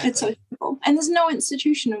 Yeah, exactly. It's so simple, and there's no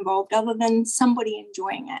institution involved other than somebody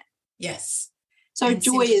enjoying it. Yes. So and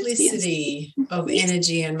joy simplicity of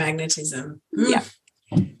energy and magnetism. Yeah.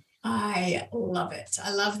 I love it.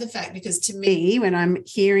 I love the fact, because to me, when I'm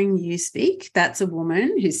hearing you speak, that's a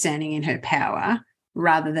woman who's standing in her power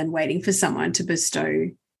rather than waiting for someone to bestow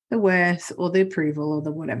the worth or the approval or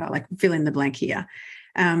the whatever, like fill in the blank here.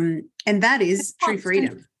 And that is true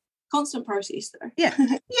freedom. Constant process, though.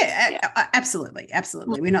 Yeah, absolutely.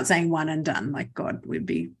 We're not saying one and done. Like, God, we'd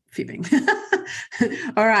be fibbing.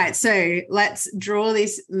 All right, so let's draw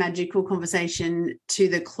this magical conversation to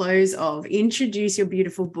the close of introduce your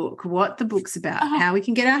beautiful book, what the book's about, how we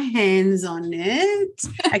can get our hands on it.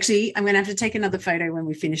 Actually, I'm going to have to take another photo when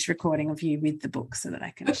we finish recording of you with the book so that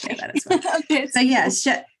I can share that as well. Okay, so, yeah,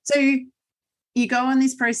 so you go on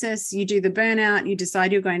this process, you do the burnout, you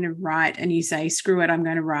decide you're going to write, and you say, screw it, I'm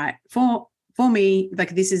going to write for me.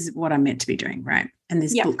 Like, this is what I'm meant to be doing, right? And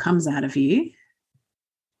this book comes out of you.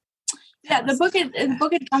 Yeah, the book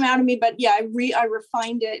had come out of me, but I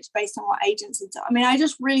refined it based on what agents had done. I mean, I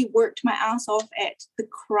just really worked my ass off at the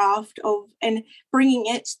craft of and bringing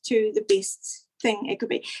it to the best thing it could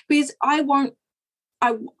be, because I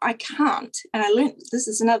can't, and I learned, this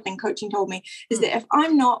is another thing coaching told me, is that if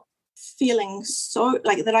I'm not feeling so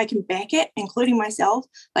like that I can back it, including myself,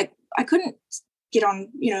 like I couldn't get on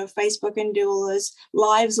Facebook and do all those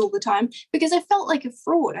lives all the time, because I felt like a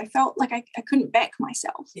fraud. I felt like I couldn't back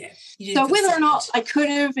myself. So whether or not I could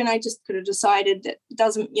have, and I just could have decided that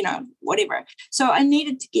doesn't, whatever. So I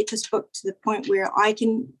needed to get this book to the point where I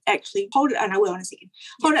can actually hold it, and I will in a second,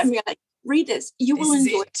 hold it and be like, read this, you will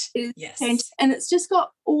enjoy it. Yes. And it's just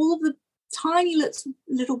got all of the tiny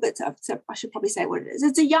little bits of, so I should probably say what it is.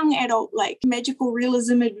 It's a young adult, like, magical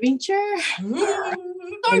realism adventure.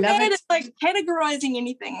 So bad at like categorizing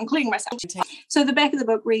anything, including myself. So the back of the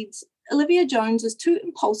book reads, Olivia Jones is too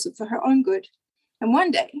impulsive for her own good, and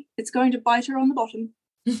one day it's going to bite her on the bottom.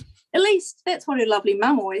 At least that's what her lovely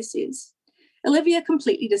mum always says. Olivia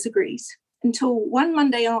completely disagrees, until one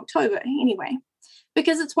Monday in October anyway,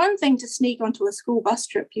 because it's one thing to sneak onto a school bus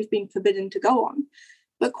trip you've been forbidden to go on,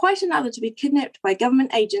 but quite another to be kidnapped by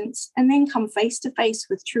government agents and then come face to face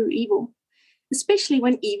with true evil, especially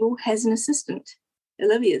when evil has an assistant,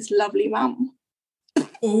 Olivia's lovely mum.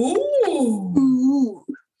 Ooh.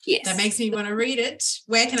 Yes. That makes me want to read it.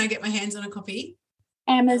 Where can I get my hands on a copy?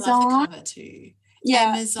 Amazon. I love the cover too.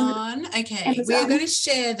 Yeah. Amazon. Okay. Amazon. We're going to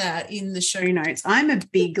share that in the show notes. I'm a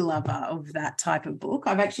big lover of that type of book.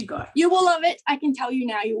 I've actually got. You will love it. I can tell you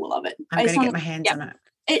now, you will love it. I'm going to get my hands on it.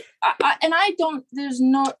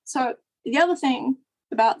 So the other thing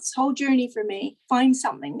about this whole journey for me, find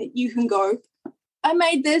something that you can go, I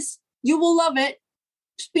made this, you will love it,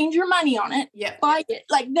 spend your money on it, buy it,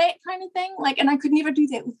 like that kind of thing. Like, and I could never do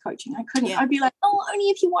that with coaching. I couldn't. I'd be like, only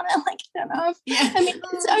if you want to, like, I don't know. I mean,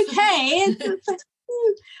 it's okay. It's like,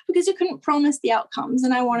 because you couldn't promise the outcomes,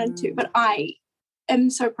 and I wanted to, but I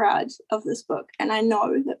am so proud of this book, and I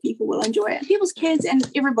know that people will enjoy it. People's kids and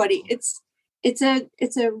everybody. It's a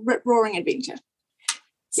rip-roaring adventure.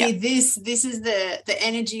 See, this is the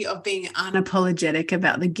energy of being unapologetic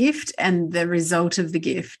about the gift, and the result of the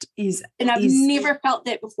gift is. And I've never felt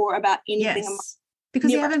that before about anything. Yes,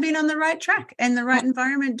 because you haven't been on the right track and the right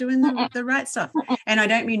environment doing the right stuff. And I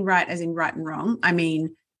don't mean right as in right and wrong. I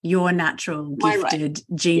mean your natural, gifted,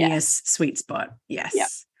 genius, sweet spot.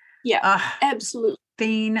 Yes. Yeah, absolutely.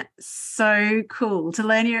 Been so cool to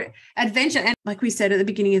learn your adventure. And like we said at the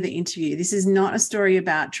beginning of the interview, this is not a story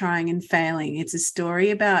about trying and failing. It's a story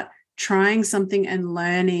about trying something and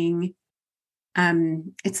learning.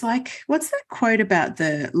 It's like, what's that quote about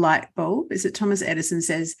the light bulb? Is it Thomas Edison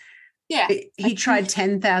says, he tried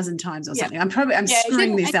 10,000 times or something. I'm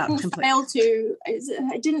screwing this up completely.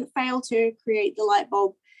 It didn't fail to create the light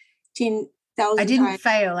bulb thousand I didn't times.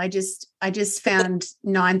 fail. I just found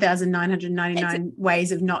 9,999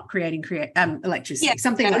 ways of not creating electricity,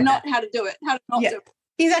 something like not that. How to do it, how to not do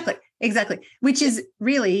it. Exactly. Which is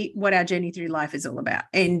really what our journey through life is all about.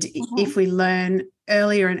 And if we learn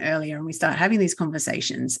earlier and earlier and we start having these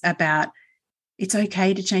conversations about it's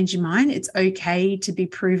okay to change your mind, it's okay to be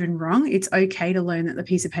proven wrong, it's okay to learn that the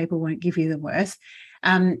piece of paper won't give you the worth.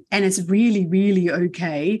 And it's really, really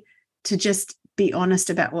okay to just be honest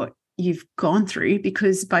about what you've gone through,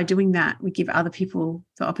 because by doing that, we give other people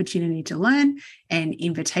the opportunity to learn and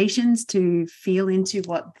invitations to feel into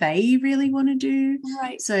what they really want to do.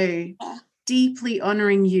 Right. So deeply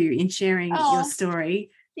honoring you in sharing your story.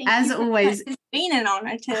 As always, it's been an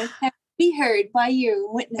honor to be heard by you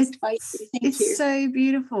and witnessed by you. Thank you. It's so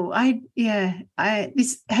beautiful.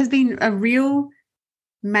 This has been a real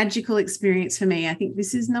magical experience for me. I think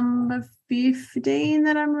this is number 15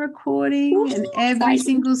 that I'm recording, and every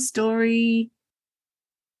single story,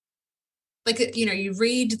 like, you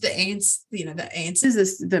read the answers,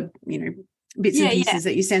 the bits and pieces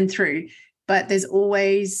that you send through, but there's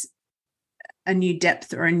always a new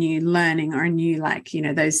depth or a new learning or a new,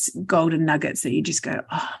 those golden nuggets that you just go,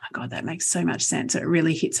 oh my God, that makes so much sense. It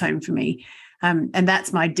really hits home for me. And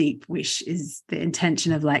that's my deep wish, is the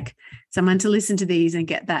intention of someone to listen to these and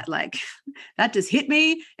get that, that just hit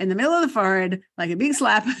me in the middle of the forehead, like a big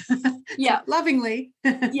slap. Yeah. Lovingly.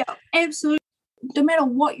 Yeah, absolutely. No matter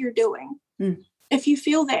what you're doing, if you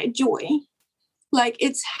feel that joy,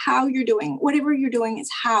 it's how you're doing, whatever you're doing,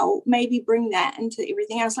 it's how, maybe bring that into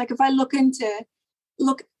everything else. If I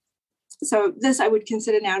so this I would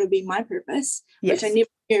consider now to be my purpose, which I never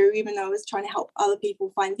knew, even though I was trying to help other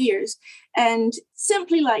people find theirs. And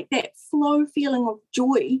simply that flow feeling of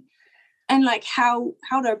joy, and how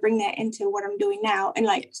do I bring that into what I'm doing now, and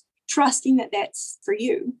trusting that that's for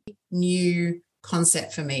you. New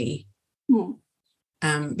concept for me.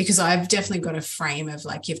 Because I've definitely got a frame of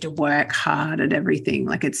you have to work hard at everything.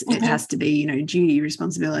 It has to be, duty,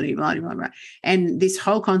 responsibility, blah, blah, blah. And this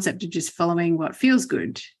whole concept of just following what feels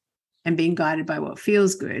good and being guided by what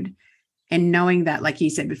feels good, and knowing that, like you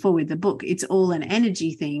said before with the book, it's all an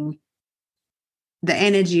energy thing. The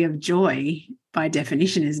energy of joy by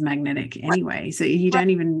definition is magnetic anyway. So you don't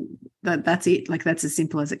even, that's it. That's as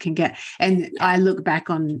simple as it can get. And I look back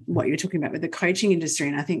on what you're talking about with the coaching industry,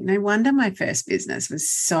 and I think no wonder my first business was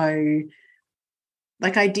so,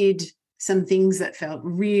 I did some things that felt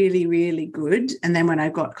really, really good. And then when I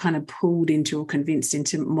got kind of pulled into or convinced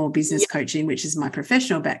into more business coaching, which is my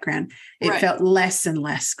professional background, it felt less and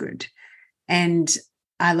less good. And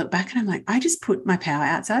I look back and I'm like, I just put my power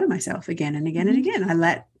outside of myself again and again and again. I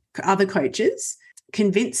let other coaches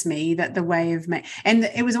convince me that the way of and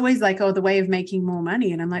it was always the way of making more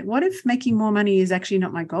money. And I'm like, what if making more money is actually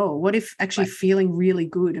not my goal? What if actually feeling really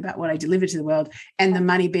good about what I deliver to the world and the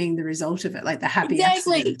money being the result of it, the happy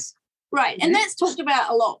accident? Right. And that's talked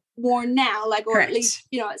about a lot more now, or at least,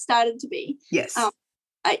 it started to be. Yes.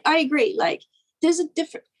 I agree. There's a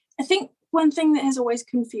different, I think one thing that has always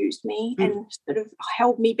confused me and sort of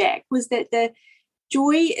held me back was that the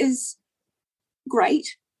joy is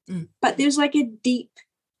great, but there's a deep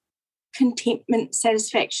contentment,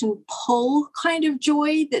 satisfaction, pull kind of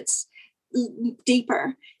joy that's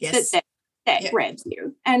deeper, that grabs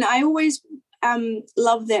you. And I always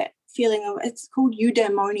love that feeling of, it's called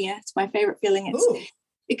eudaimonia. It's my favorite feeling. It's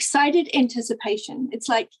excited anticipation. It's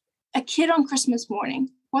like a kid on Christmas morning.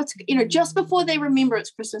 Just before they remember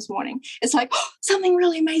it's Christmas morning, it's something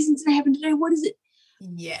really amazing is going to happen today. What is it?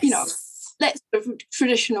 Yes. That's sort of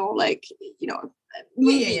traditional, I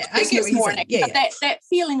get Christmas morning. That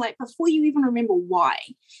feeling, before you even remember why.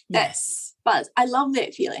 That's buzz. I love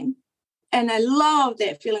that feeling. And I love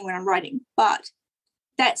that feeling when I'm writing, but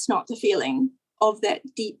that's not the feeling of that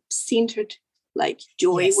deep centered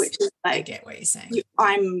joy, which is I get what you're saying.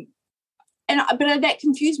 But that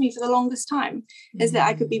confused me for the longest time, is that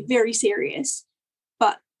I could be very serious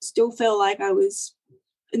but still feel like I was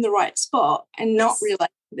in the right spot and not realize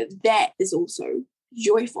that is also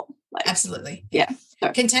joyful. Absolutely. Yeah.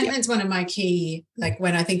 So, contentment's one of my key,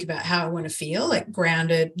 when I think about how I want to feel,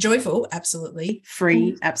 grounded, joyful, absolutely.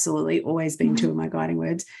 Free, absolutely. Always been two of my guiding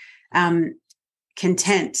words.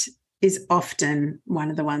 Content is often one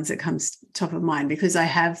of the ones that comes top of mind, because I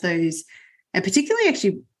have those, and particularly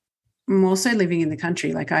actually more so living in the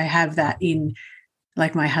country, I have that in,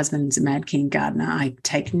 my husband's a mad king gardener. I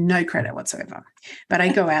take no credit whatsoever, but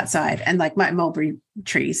I go outside and my mulberry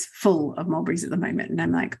trees full of mulberries at the moment. And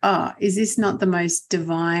I'm like, oh, is this not the most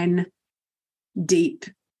divine, deep,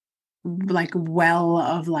 well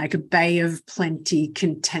of a bay of plenty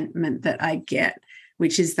contentment that I get,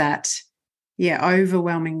 which is that,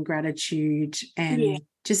 overwhelming gratitude and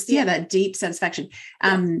just that deep satisfaction.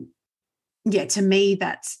 To me,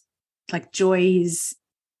 that's like joy is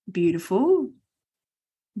beautiful,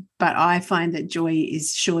 but I find that joy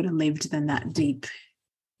is shorter lived than that deep,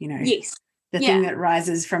 the thing that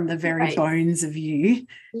rises from the very bones of you.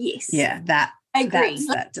 That I agree. That's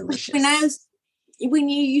that delicious.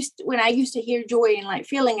 When I used to hear joy and like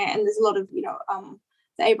feeling it, and there's a lot of the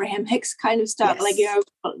Abraham Hicks kind of stuff,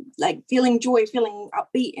 like feeling joy, feeling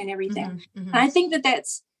upbeat and everything. And I think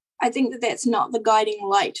that's not the guiding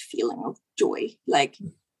light feeling of joy. Like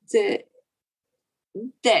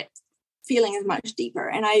that feeling is much deeper.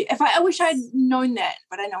 And I wish I'd known that,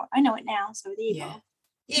 but I know it now. So there you go.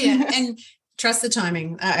 Yeah, and trust the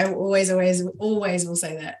timing. I always will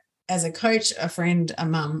say that. As a coach, a friend, a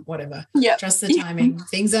mum, whatever. Yeah. Trust the timing.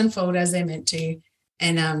 Things unfold as they're meant to.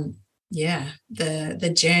 And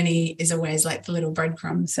the journey is always like the little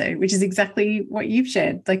breadcrumbs. So, which is exactly what you've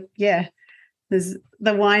shared. Like, there's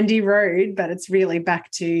the windy road, but it's really back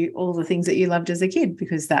to all the things that you loved as a kid,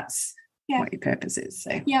 because that's what your purpose is.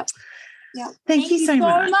 So Thank you so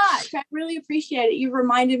much. I really appreciate it. You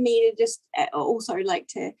reminded me to just also like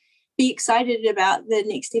to be excited about the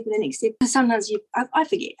next step and the next step. Sometimes I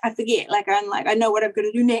forget. Like I know what I'm going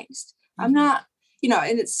to do next. I'm not,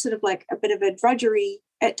 and it's sort of like a bit of a drudgery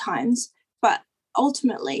at times, but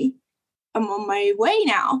ultimately I'm on my way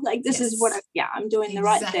now. Like this is what I'm doing the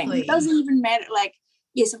right thing. It doesn't even matter. Like,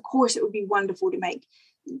 yes, of course it would be wonderful to make,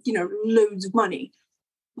 loads of money.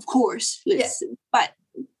 Of course. But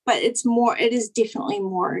it is definitely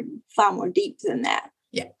far more deep than that.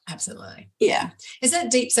 Yeah, absolutely. Yeah. Is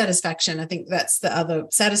that deep satisfaction? I think that's the other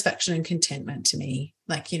satisfaction and contentment to me.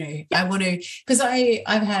 Like, I want to, because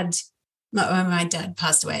I've had, my dad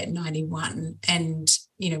passed away at 91, and,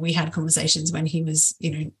 we had conversations when he was,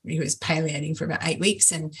 he was palliating for about 8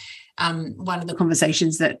 weeks. And one of the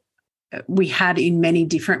conversations that we had in many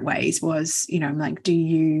different ways was, I'm like,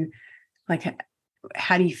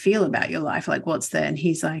 how do you feel about your life? Like, and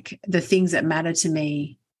he's like, the things that matter to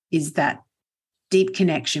me is that deep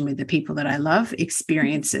connection with the people that I love,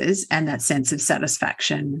 experiences, and that sense of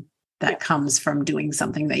satisfaction that comes from doing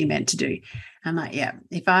something that you're meant to do. I'm like,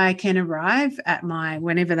 if I can arrive at my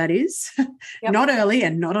whenever that is, not early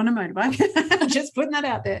and not on a motorbike, just putting that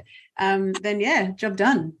out there, then job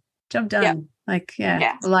done. Like,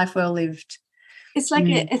 life well lived. It's like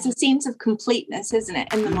it's a sense of completeness, isn't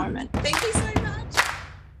it, in the moment? Thank you so much.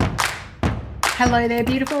 Hello there,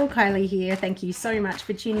 beautiful. Kylie here. Thank you so much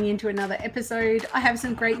for tuning into another episode. I have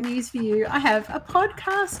some great news for you. I have a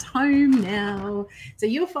podcast home now. So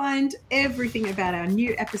you'll find everything about our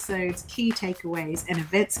new episodes, key takeaways, and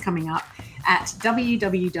events coming up at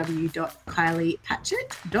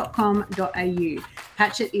www.kyliepatchett.com.au.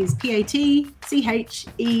 Patchett is PATCHETT.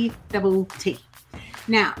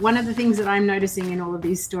 Now, one of the things that I'm noticing in all of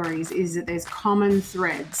these stories is that there's common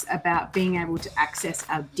threads about being able to access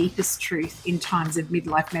our deepest truth in times of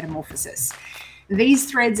midlife metamorphosis. These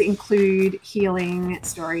threads include healing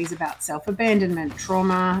stories about self-abandonment,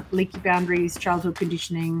 trauma, leaky boundaries, childhood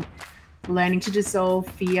conditioning, learning to dissolve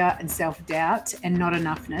fear and self-doubt and not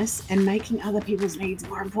enoughness, and making other people's needs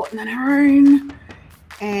more important than our own.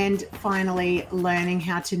 And finally, learning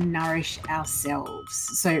how to nourish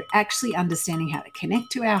ourselves. So actually understanding how to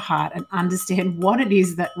connect to our heart and understand what it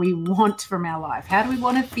is that we want from our life. How do we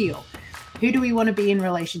want to feel? Who do we want to be in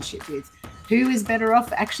relationship with? Who is better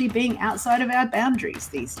off actually being outside of our boundaries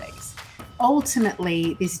these days?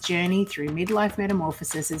 Ultimately, this journey through midlife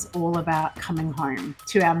metamorphosis is all about coming home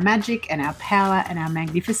to our magic and our power and our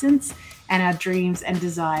magnificence and our dreams and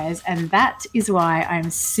desires. And that is why I'm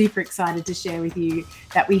super excited to share with you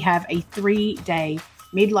that we have a 3-day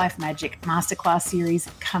Midlife Magic Masterclass series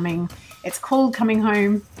coming. It's called Coming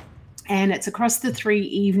Home, and it's across the 3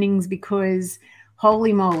 evenings because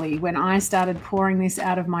holy moly, when I started pouring this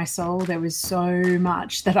out of my soul, there was so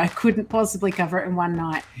much that I couldn't possibly cover in one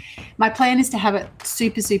night. My plan is to have it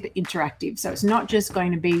super, super interactive. So it's not just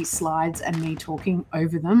going to be slides and me talking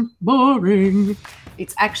over them. Boring.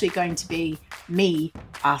 It's actually going to be me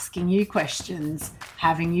asking you questions,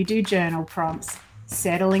 having you do journal prompts,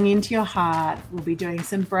 settling into your heart. We'll be doing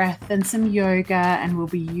some breath and some yoga, and we'll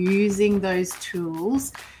be using those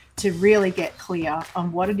tools to really get clear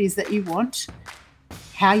on what it is that you want,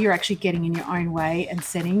 how you're actually getting in your own way, and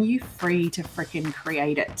setting you free to freaking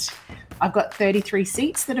create it. I've got 33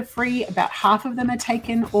 seats that are free. About half of them are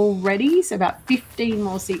taken already, so about 15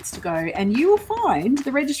 more seats to go. And you will find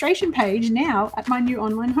the registration page now at my new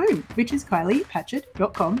online home, which is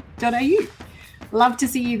kyliepatchett.com.au. Love to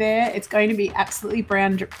see you there. It's going to be absolutely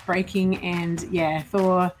groundbreaking, and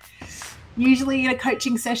usually in a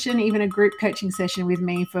coaching session, even a group coaching session with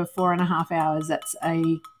me for 4.5 hours, that's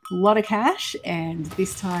a lot of cash. And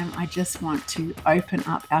this time I just want to open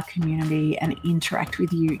up our community and interact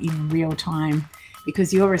with you in real time,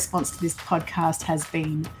 because your response to this podcast has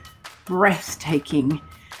been breathtaking.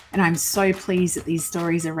 And I'm so pleased that these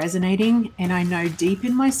stories are resonating. And I know deep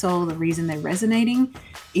in my soul, the reason they're resonating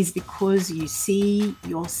is because you see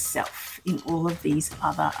yourself in all of these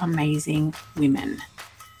other amazing women.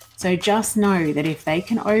 So just know that if they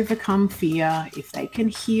can overcome fear, if they can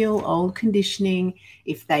heal old conditioning,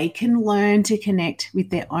 if they can learn to connect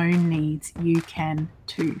with their own needs, you can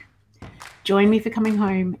too. Join me for Coming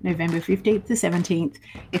Home, November 15th to 17th.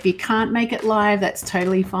 If you can't make it live, that's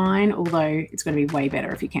totally fine, although it's going to be way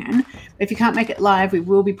better if you can. If you can't make it live, we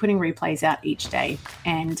will be putting replays out each day,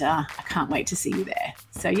 and I can't wait to see you there.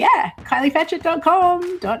 So yeah,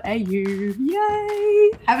 kyliefetchett.com.au.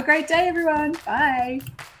 Yay! Have a great day, everyone. Bye.